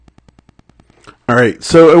All right,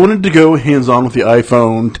 so I wanted to go hands-on with the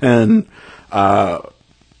iPhone 10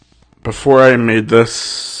 before I made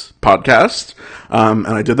this podcast, and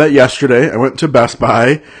I did that yesterday. I went to Best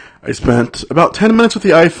Buy. I spent about 10 minutes with the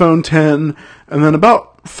iPhone 10, and then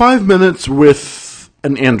about 5 minutes with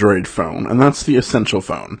an Android phone, and that's the Essential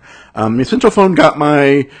phone. The Essential phone got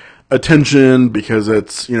my attention because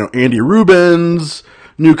it's, Andy Rubin's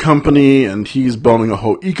new company, and he's building a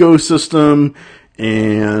whole ecosystem,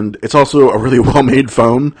 and it's also a really well-made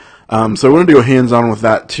phone. So I wanted to go hands-on with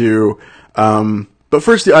that too. But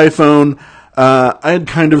first, the iPhone. I had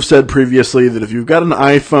kind of said previously that if you've got an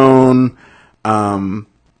iPhone,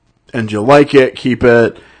 and you like it, keep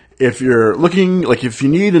it. If you're looking, if you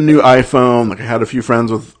need a new iPhone, I had a few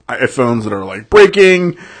friends with iPhones that are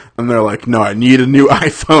breaking, and they're like, no, I need a new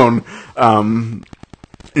iPhone.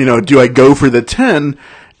 Do I go for the 10?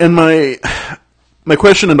 And my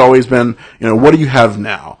question had always been, what do you have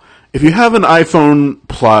now? If you have an iPhone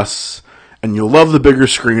Plus and you love the bigger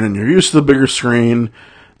screen and you're used to the bigger screen,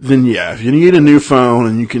 then yeah, if you need a new phone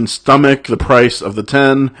and you can stomach the price of the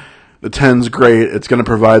 10's great. It's going to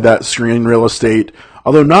provide that screen real estate,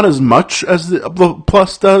 although not as much as the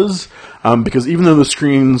Plus does, because even though the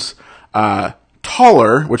screen's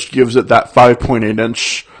taller, which gives it that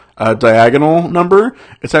 5.8-inch diagonal number,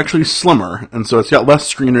 it's actually slimmer, and so it's got less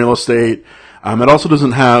screen real estate. It also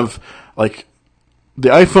doesn't have, the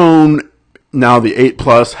iPhone, now the 8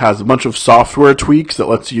 Plus, has a bunch of software tweaks that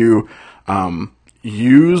lets you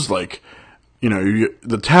use,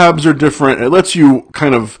 the tabs are different. It lets you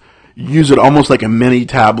kind of use it almost like a mini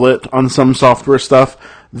tablet on some software stuff.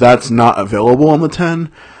 That's not available on the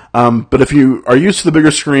 10. But if you are used to the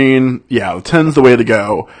bigger screen, yeah, the 10's the way to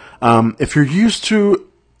go. If you're used to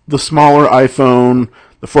the smaller iPhone,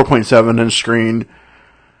 the 4.7-inch screen,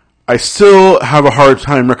 I still have a hard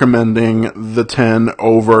time recommending the 10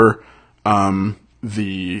 over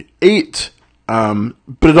the 8,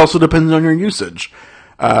 but it also depends on your usage.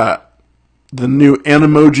 The new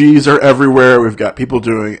Animojis are everywhere. We've got people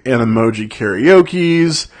doing Animoji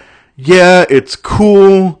karaokes. Yeah, it's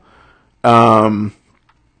cool.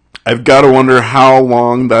 I've got to wonder how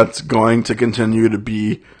long that's going to continue to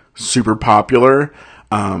be super popular.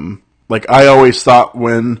 I always thought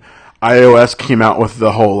when iOS came out with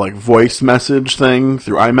the whole voice message thing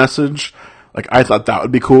through iMessage, I thought that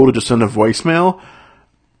would be cool to just send a voicemail,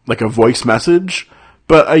 a voice message.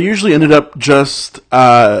 But I usually ended up just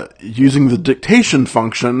using the dictation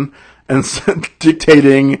function and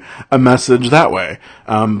dictating a message that way.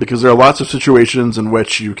 Because there are lots of situations in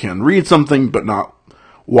which you can read something but not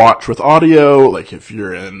watch with audio, if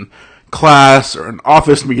you're in class or an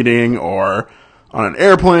office meeting or on an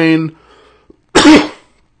airplane.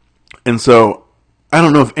 And so I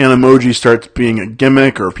don't know if Animoji starts being a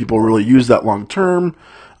gimmick or if people really use that long term.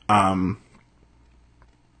 And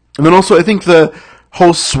then also I think the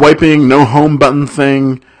whole swiping no home button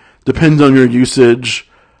thing depends on your usage.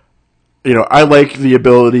 I like the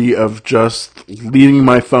ability of just leaving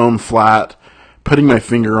my phone flat, putting my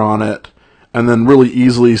finger on it, and then really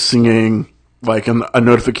easily seeing a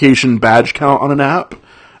notification badge count on an app.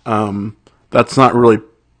 That's not really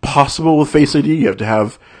possible with Face ID. You have to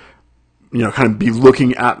have, kind of be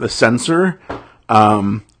looking at the sensor.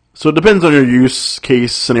 So it depends on your use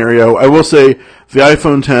case scenario. I will say the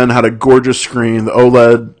iPhone 10 had a gorgeous screen. The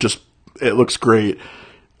OLED, it looks great.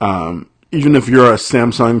 Even if you're a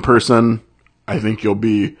Samsung person, I think you'll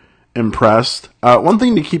be impressed. One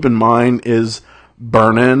thing to keep in mind is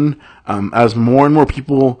burn-in. As more and more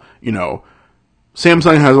people,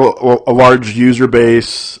 Samsung has a large user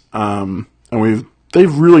base, and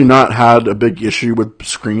they've really not had a big issue with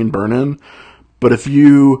screen burn-in. But if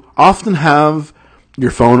you often have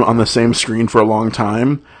your phone on the same screen for a long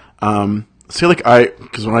time,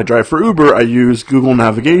 because when I drive for Uber, I use Google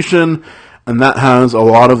Navigation, and that has a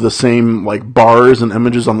lot of the same bars and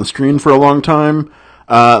images on the screen for a long time.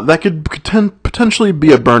 That could potentially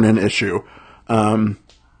be a burn-in issue.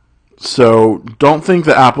 So don't think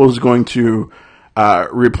that Apple is going to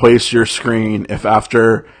replace your screen if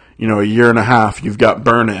after a year and a half you've got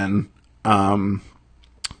burn-in.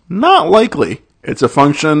 Not likely. It's a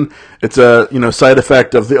function. It's a side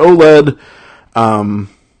effect of the OLED.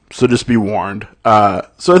 So just be warned.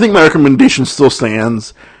 So I think my recommendation still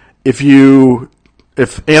stands. If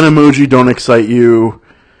Animoji don't excite you,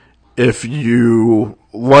 if you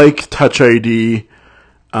like Touch ID,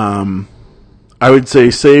 I would say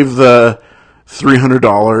save the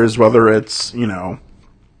 $300, whether it's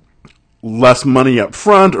less money up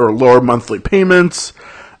front or lower monthly payments.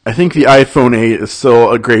 I think the iPhone 8 is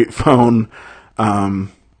still a great phone.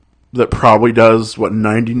 That probably does what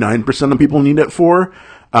 99% of people need it for.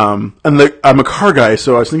 I'm a car guy,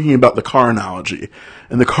 so I was thinking about the car analogy.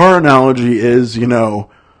 And the car analogy is,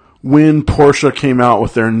 when Porsche came out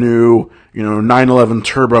with their new, 911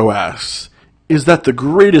 Turbo S, is that the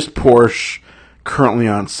greatest Porsche currently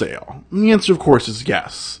on sale? And the answer, of course, is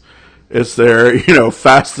yes. It's their,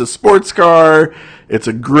 fastest sports car. It's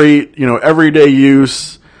a great, everyday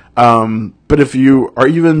use. But if you are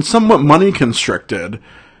even somewhat money constricted,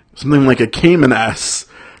 something like a Cayman S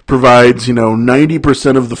provides,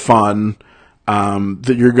 90% of the fun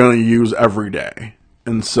that you're going to use every day.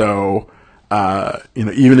 And so,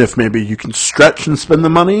 even if maybe you can stretch and spend the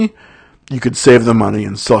money, you could save the money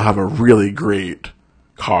and still have a really great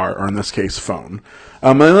car, or in this case, phone.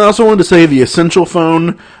 And I also wanted to say the Essential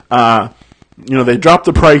phone, they dropped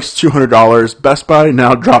the price $200. Best Buy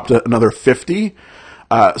now dropped it another $50.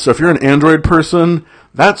 So if you're an Android person,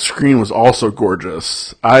 that screen was also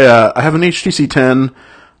gorgeous. I have an HTC 10,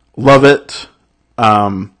 love it.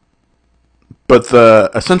 But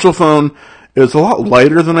the Essential phone is a lot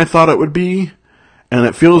lighter than I thought it would be, and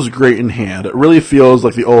it feels great in hand. It really feels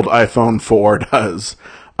like the old iPhone 4 does.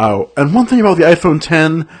 And one thing about the iPhone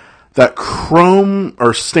 10, that chrome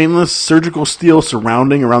or stainless surgical steel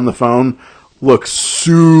surrounding around the phone looks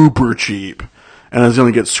super cheap and is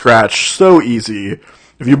going to get scratched so easy.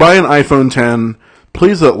 If you buy an iPhone 10,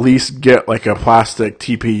 please at least get like a plastic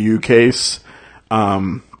TPU case,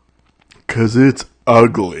 because it's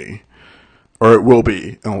ugly. Or it will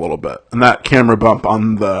be in a little bit. And that camera bump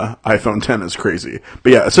on the iPhone 10 is crazy.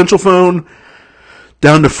 But yeah, Essential phone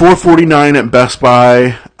down to $449 at Best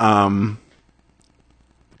Buy.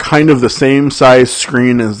 Kind of the same size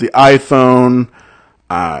screen as the iPhone.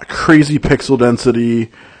 Crazy pixel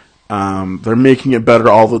density. They're making it better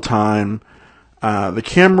all the time. The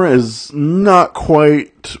camera is not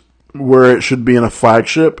quite where it should be in a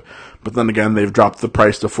flagship. But then again, they've dropped the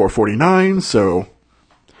price to $449, so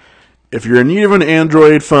if you're in need of an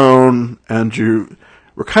Android phone and you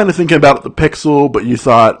were kind of thinking about the Pixel, but you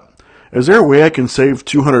thought, is there a way I can save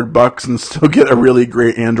 $200 and still get a really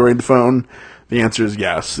great Android phone? The answer is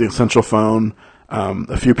yes. The Essential phone.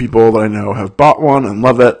 A few people that I know have bought one and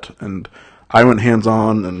love it, and I went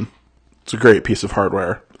hands-on, and it's a great piece of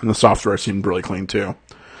hardware. And the software seemed really clean too.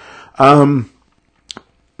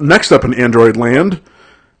 Next up in Android land,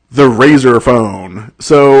 the Razer phone.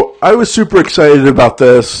 So I was super excited about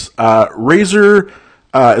this. Razer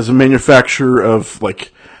is a manufacturer of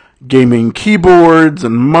like gaming keyboards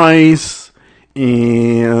and mice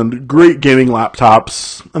and great gaming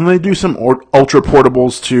laptops, and they do some ultra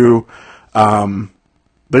portables too.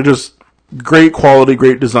 They're just great quality,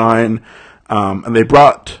 great design, and they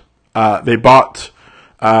bought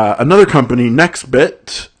another company,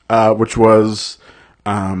 Nextbit, which was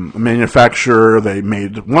a manufacturer. They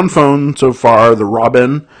made one phone so far, the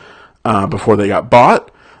Robin, before they got bought.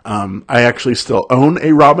 I actually still own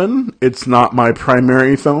a Robin. It's not my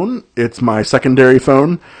primary phone. It's my secondary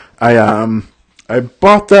phone. I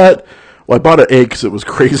bought that. Well, I bought it because it was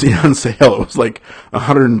crazy on sale. It was like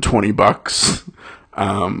 $120,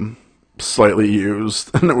 slightly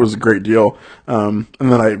used, and it was a great deal. And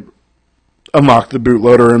then I unlocked the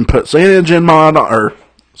bootloader and put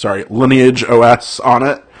Lineage OS on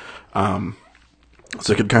it, so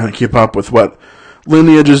I could kind of keep up with what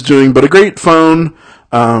Lineage is doing. But a great phone.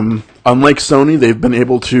 Unlike Sony, they've been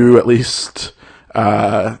able to at least,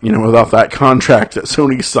 without that contract that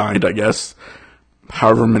Sony signed, I guess,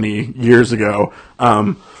 however many years ago,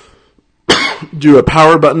 do a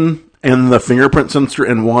power button and the fingerprint sensor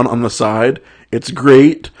in one on the side. It's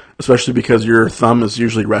great, especially because your thumb is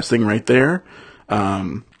usually resting right there.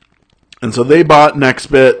 And so they bought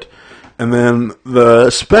Nextbit, and then the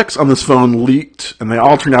specs on this phone leaked, and they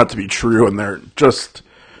all turned out to be true, and they're just,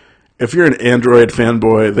 if you're an Android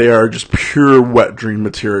fanboy, they are just pure wet dream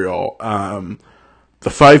material. The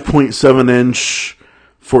 5.7-inch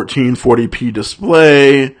 1440p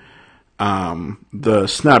display, the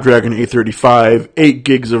Snapdragon 835, 8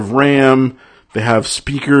 gigs of RAM. They have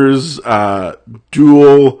speakers,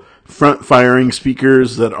 dual front-firing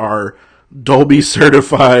speakers that are Dolby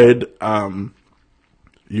certified.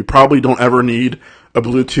 You probably don't ever need a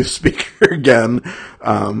Bluetooth speaker again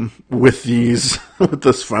with this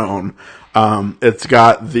phone. It's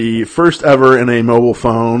got the first ever in a mobile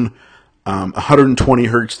phone 120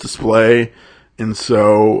 hertz display, and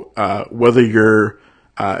so whether you're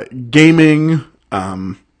gaming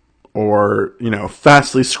or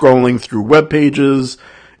fastly scrolling through web pages,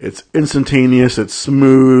 it's instantaneous. It's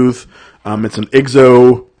smooth. It's an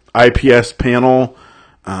IGZO IPS panel.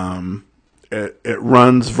 It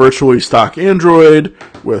runs virtually stock Android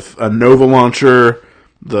with a Nova launcher,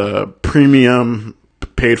 the premium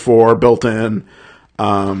paid for built in.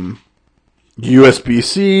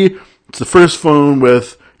 USB-C. It's the first phone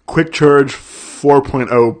with Quick Charge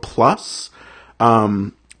 4.0 Plus,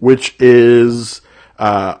 which is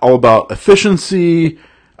all about efficiency.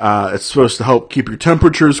 It's supposed to help keep your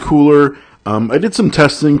temperatures cooler. I did some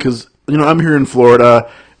testing because, I'm here in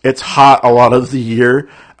Florida. It's hot a lot of the year.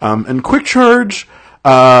 And Quick Charge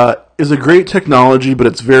is a great technology, but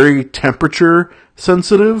it's very temperature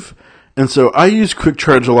sensitive. And so I use Quick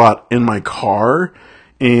Charge a lot in my car.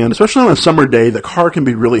 And especially on a summer day, the car can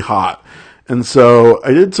be really hot. And so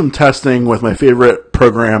I did some testing with my favorite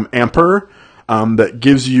program, Ampere, that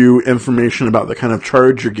gives you information about the kind of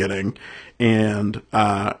charge you're getting. And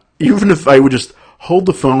even if I would just hold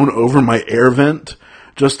the phone over my air vent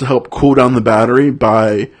just to help cool down the battery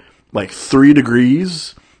by like 3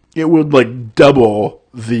 degrees, it would like double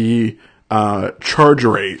the charge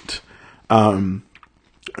rate. And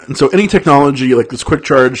so any technology like this Quick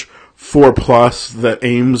Charge 4 Plus that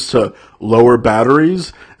aims to lower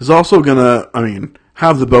batteries is also going to,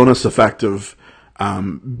 have the bonus effect of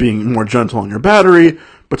being more gentle on your battery,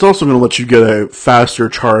 but it's also going to let you get a faster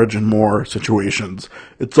charge in more situations.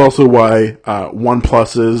 It's also why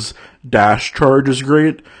OnePlus's Dash Charge is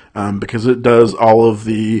great, because it does all of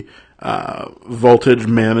the voltage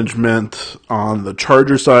management on the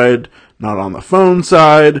charger side, not on the phone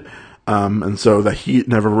side, and so the heat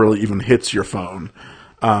never really even hits your phone.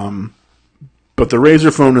 But the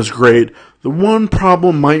Razer phone is great. The one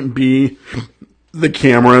problem might be the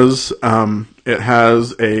cameras. It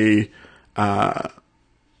has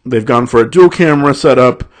they've gone for a dual camera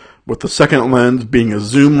setup with the second lens being a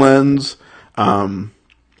zoom lens.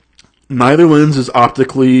 Neither lens is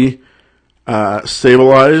optically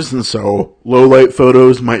stabilized, and so low light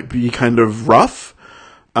photos might be kind of rough.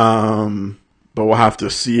 But we'll have to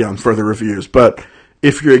see on further reviews. But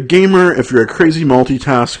if you're a gamer, if you're a crazy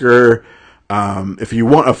multitasker, if you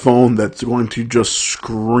want a phone that's going to just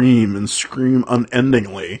scream and scream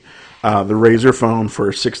unendingly, the Razer phone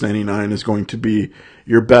for $699 is going to be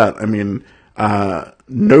your bet.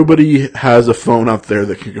 Nobody has a phone out there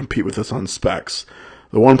that can compete with this on specs.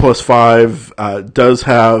 The OnePlus 5 does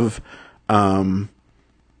have the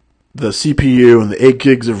CPU and the 8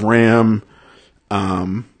 gigs of RAM,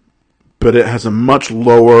 but it has a much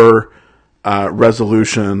lower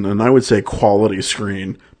resolution and I would say quality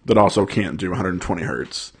screen that also can't do 120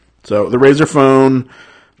 hertz. So the Razer phone,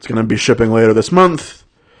 it's going to be shipping later this month.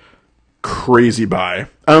 Crazy buy.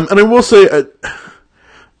 And I will say,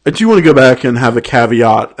 I do want to go back and have a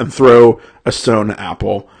caveat and throw a stone at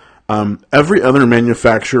Apple. Every other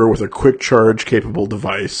manufacturer with a quick charge capable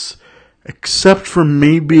device, except for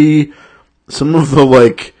maybe some of the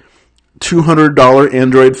like $200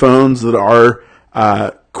 Android phones that are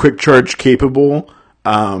quick charge capable,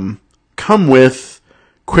 come with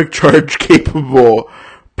quick charge capable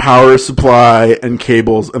power supply and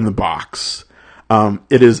cables in the box.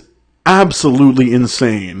 It is absolutely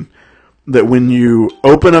insane that when you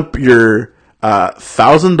open up your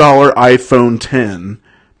 $1,000 iPhone 10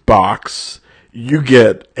 box, you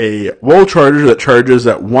get a wall charger that charges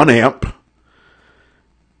at 1 amp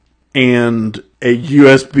and a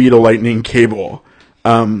USB to Lightning cable.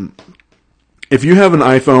 If you have an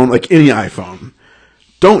iPhone, like any iPhone,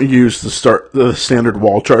 don't use the standard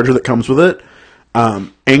wall charger that comes with it.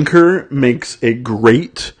 Anker makes a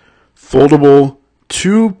great foldable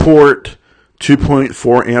 2-port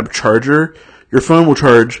 2.4 amp charger. Your phone will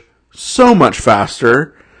charge so much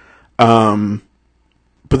faster. But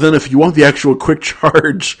then if you want the actual quick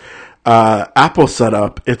charge Apple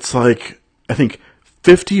setup, it's like, I think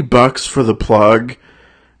 $50 for the plug,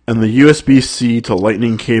 and the USB-C to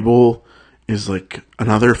Lightning cable is like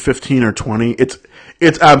another 15 or 20.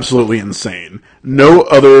 It's absolutely insane. No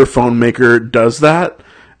other phone maker does that,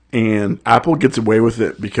 and Apple gets away with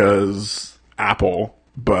it because Apple,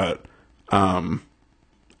 but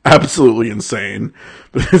absolutely insane.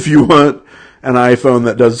 But if you want an iPhone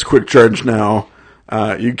that does quick charge now,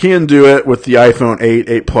 you can do it with the iPhone 8,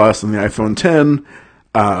 8 Plus, and the iPhone 10.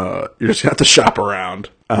 You just have to shop around.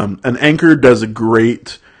 And Anker does a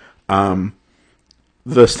great, the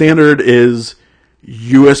standard is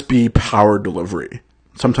USB power delivery,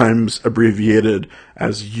 sometimes abbreviated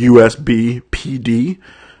as USB PD.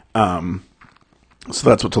 So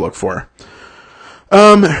that's what to look for.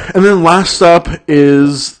 And then last up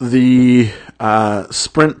is the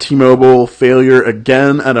Sprint T-Mobile failure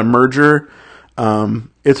again at a merger.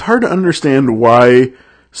 It's hard to understand why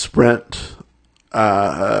Sprint,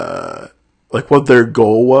 what their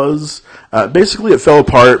goal was. Basically, it fell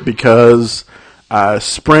apart because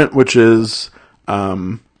Sprint, which is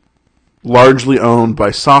largely owned by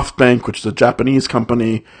SoftBank, which is a Japanese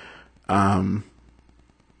company,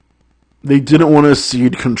 they didn't want to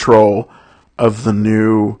cede control of the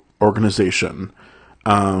new organization.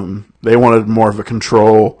 They wanted more of a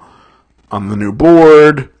control on the new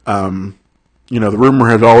board. The rumor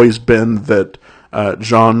had always been that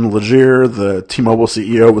John Legere, the T-Mobile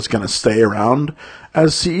CEO, was going to stay around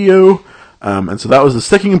as CEO. And so that was the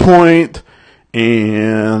sticking point,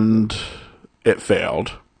 and it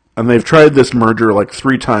failed. And they've tried this merger like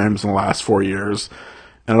 3 times in the last 4 years,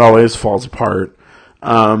 and it always falls apart.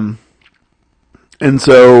 And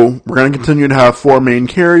so we're going to continue to have 4 main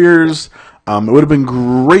carriers. It would have been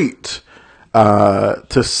great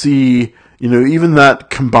to see, even that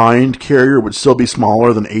combined carrier would still be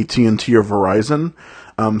smaller than AT&T or Verizon.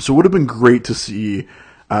 So it would have been great to see.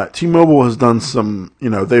 T-Mobile has done some,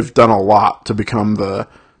 they've done a lot to become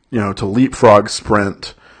to leapfrog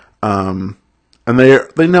Sprint. And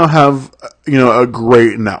they now have, a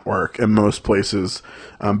great network in most places.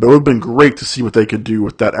 But it would have been great to see what they could do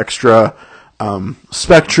with that extra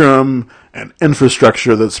spectrum and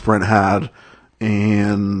infrastructure that Sprint had.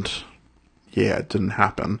 And yeah, it didn't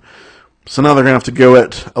happen. So now they're going to have to go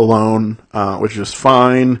it alone, which is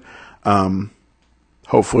fine.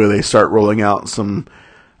 Hopefully they start rolling out some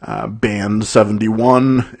band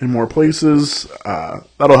 71 in more places.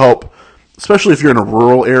 That'll help, especially if you're in a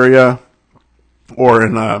rural area or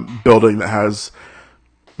in a building that has,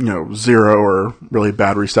 0 or really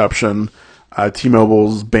bad reception.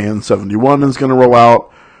 T-Mobile's band 71 is going to roll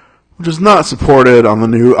out, which is not supported on the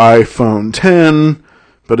new iPhone 10,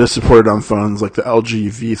 but is supported on phones like the LG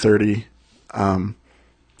V30.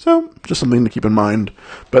 So just something to keep in mind.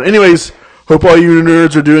 But anyways, hope all you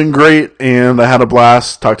nerds are doing great, and I had a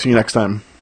blast. Talk to you next time.